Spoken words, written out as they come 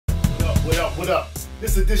What up, what up?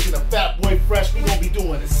 This edition of Fatboyfresh, we're gonna be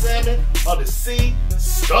doing the salmon of the sea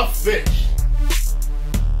stuffed fish.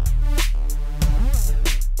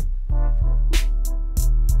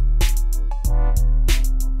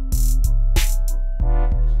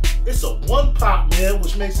 It's a one-pot meal,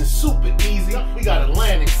 which makes it super easy. We got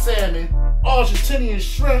Atlantic Salmon, Argentinian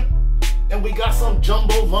Shrimp, and we got some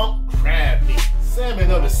jumbo lump crab meat.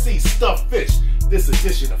 Salmon of the sea stuffed fish. This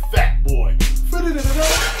edition of Fat Boy.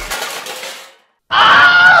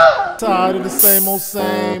 Tired of the same old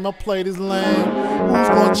same. I play this lame. Who's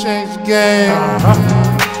gonna change the game?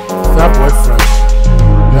 Fatboyfresh.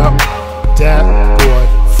 Yep. Dat boy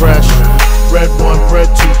fresh. Red one, bread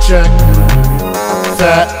two, check.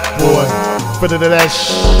 Fat boy. That boy fresh.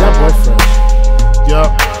 Yup.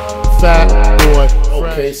 Fat boy.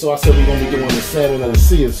 Okay, so I said we're gonna be doing the salmon of the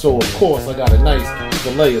sea, and so of course I got a nice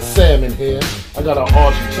fillet of salmon here. I got an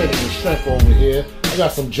Argentinian shrimp over here. I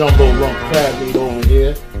got some jumbo lump crab meat over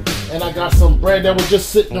here. And I got some bread that was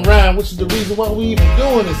just sitting around, which is the reason why we even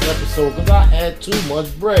doing this episode, because I had too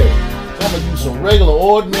much bread. So I'm gonna use some regular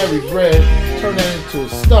ordinary bread, turn that into a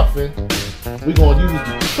stuffing. We're gonna use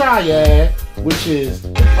the TRIAD, which is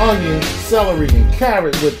onion, celery, and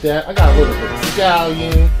carrot with that. I got a little bit of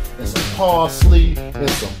scallion, and some parsley, and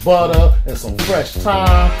some butter, and some fresh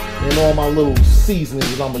thyme, and all my little seasonings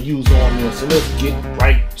that I'm gonna use on there. So let's get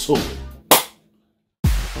right to it.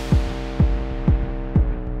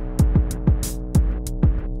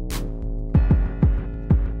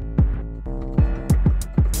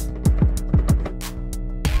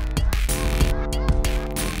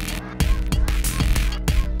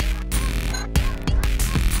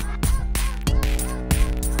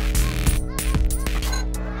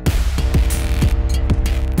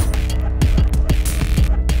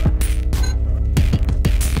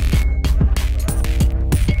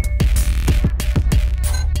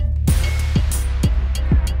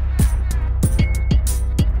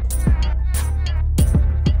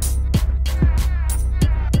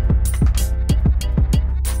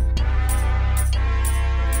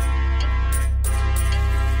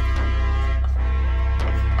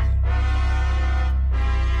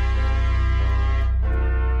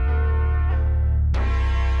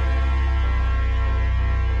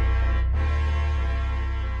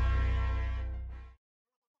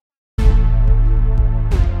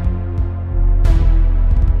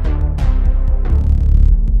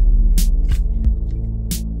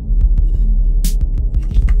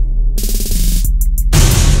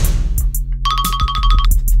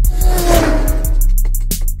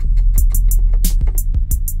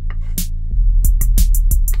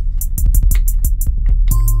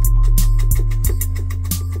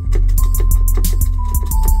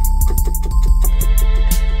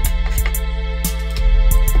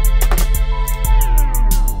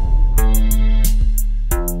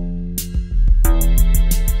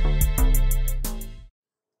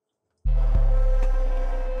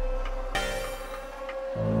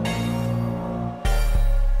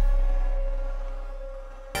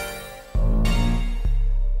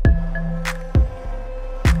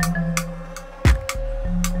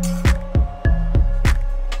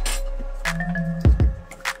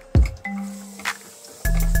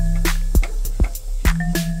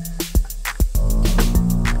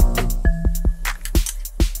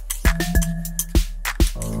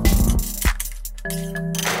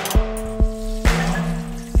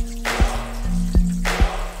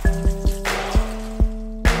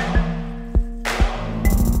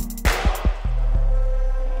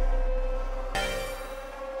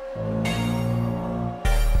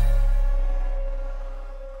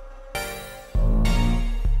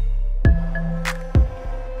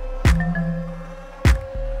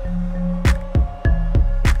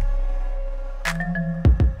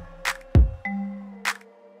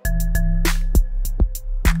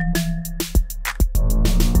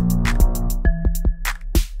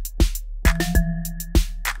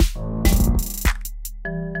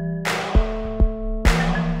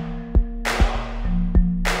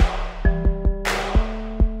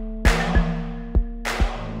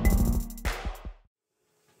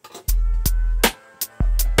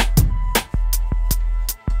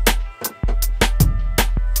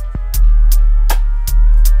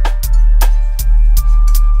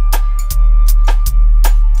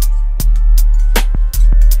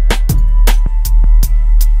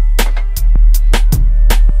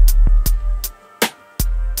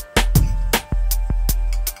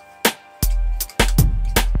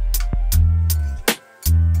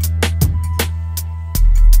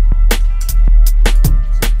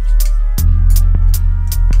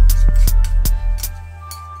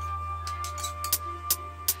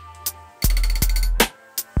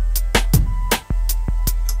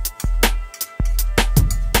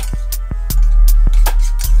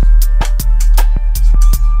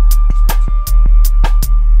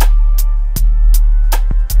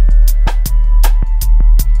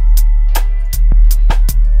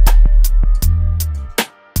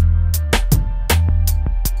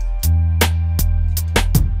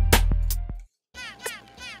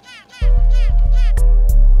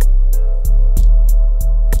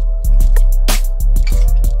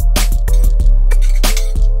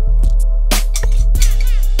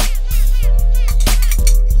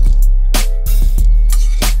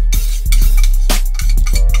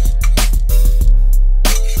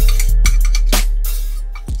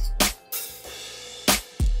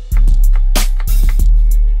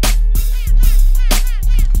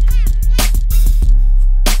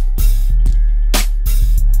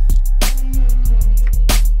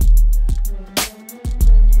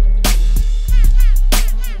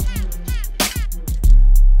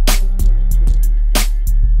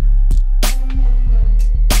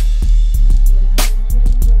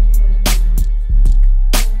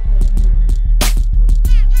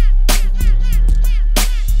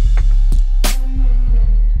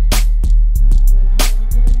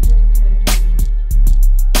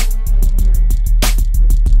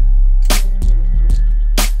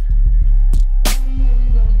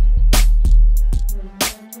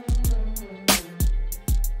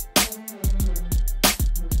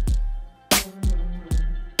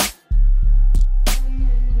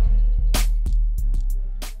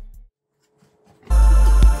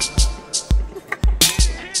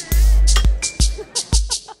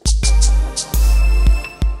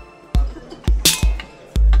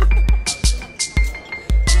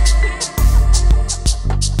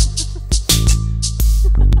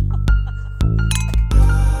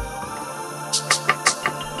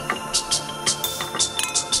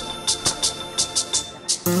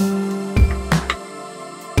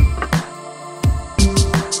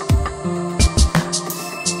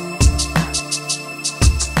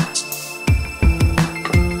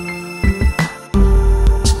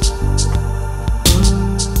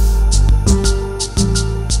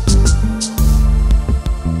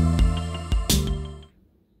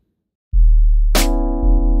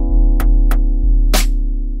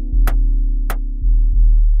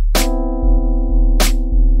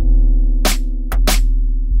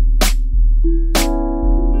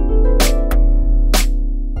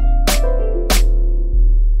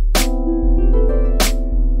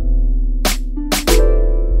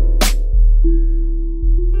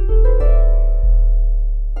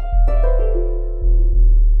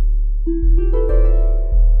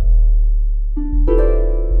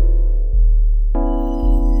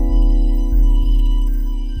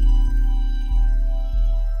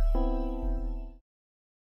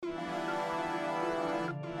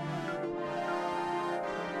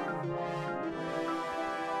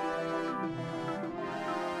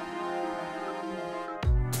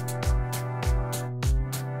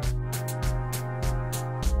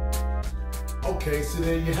 Okay, so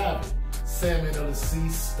there you have it. Salmon of the sea,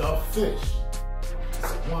 stuffed fish.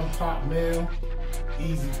 It's a one-pot meal,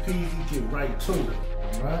 easy peasy, get right to it,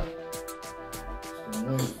 all right? Just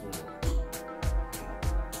gonna wait for it.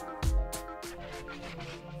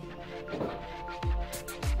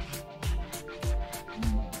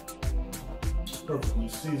 Perfectly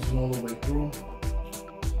seasoned all the way through.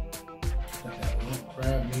 Got that limp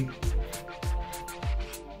crab meat.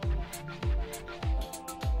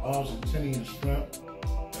 Argentinian shrimp.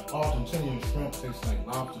 The Argentinian shrimp tastes like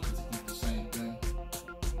lobster because it eats the same thing.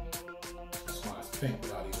 That's why it's pink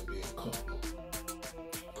without even being cooked.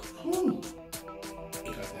 Whew.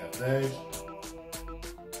 Got that veg.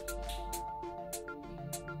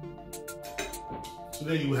 So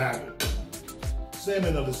there you have it.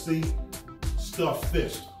 Salmon of the sea, stuffed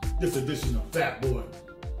fish. This edition of Fatboy.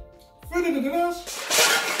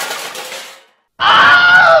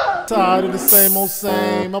 Tired of the same old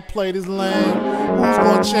same. I play this lame. Who's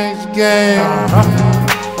gonna change the game?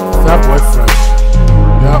 Fatboyfresh.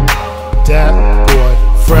 Yup. Dat boy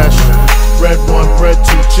fresh. Red one, bread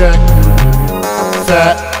two, check.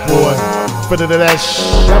 Fat boy. Fatboyfresh.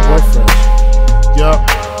 Yup.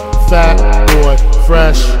 Fat boy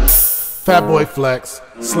fresh. Fatboy flex.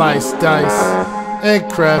 Slice, dice, and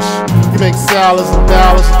crush. You make salads and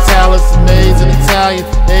dollars and talents and maids and Italian,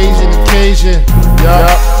 Asian, Occasion.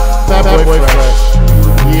 Yup. Fatboy fresh.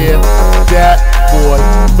 Yeah, that boy.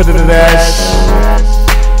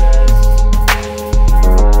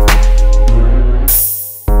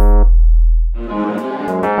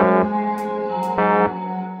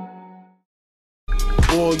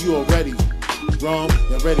 Boy, you already wrong,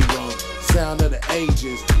 they're ready wrong. Sound of the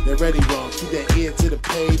ages, they're ready wrong. Keep that ear to the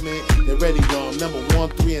pavement, they're ready wrong. Number 1,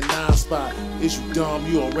 3, and 9 spot. Is you dumb,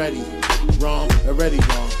 you already wrong, they're ready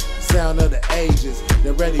wrong. Sound of the ages,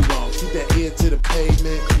 they're ready wrong. Keep that ear to the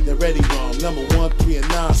pavement, they're ready wrong. Number 1, 3, and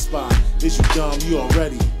 9 spot. Is you dumb, you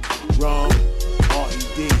already wrong.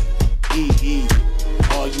 R-E-D-E-E,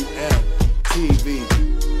 R-U-M, TV,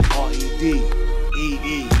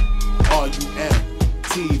 R-E-D-E-E, R-U-M,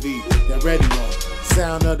 TV, they're ready wrong.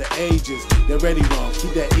 Sound of the ages, they're ready wrong.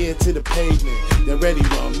 Keep that ear to the pavement, they're ready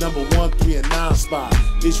wrong. Number 1, 3, and 9 spot.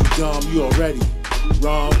 Is you dumb, you already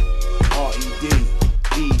wrong.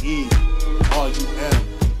 R-E-D-E-E, R-U-M,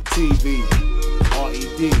 TV,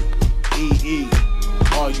 R-E-D-E-E,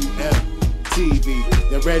 R-U-M, TV,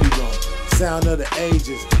 they're ready wrong. Sound of the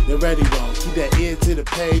ages, they're ready wrong. Keep that ear to the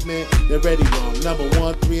pavement, they're ready wrong. Number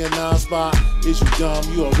 1, 3, and 9 spot. Is you dumb,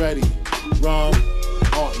 you already wrong.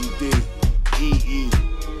 R-E-D-E-E,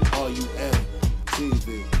 R-U-M,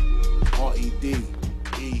 TV,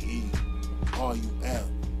 R-E-D-E-E, R-U-M,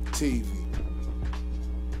 TV.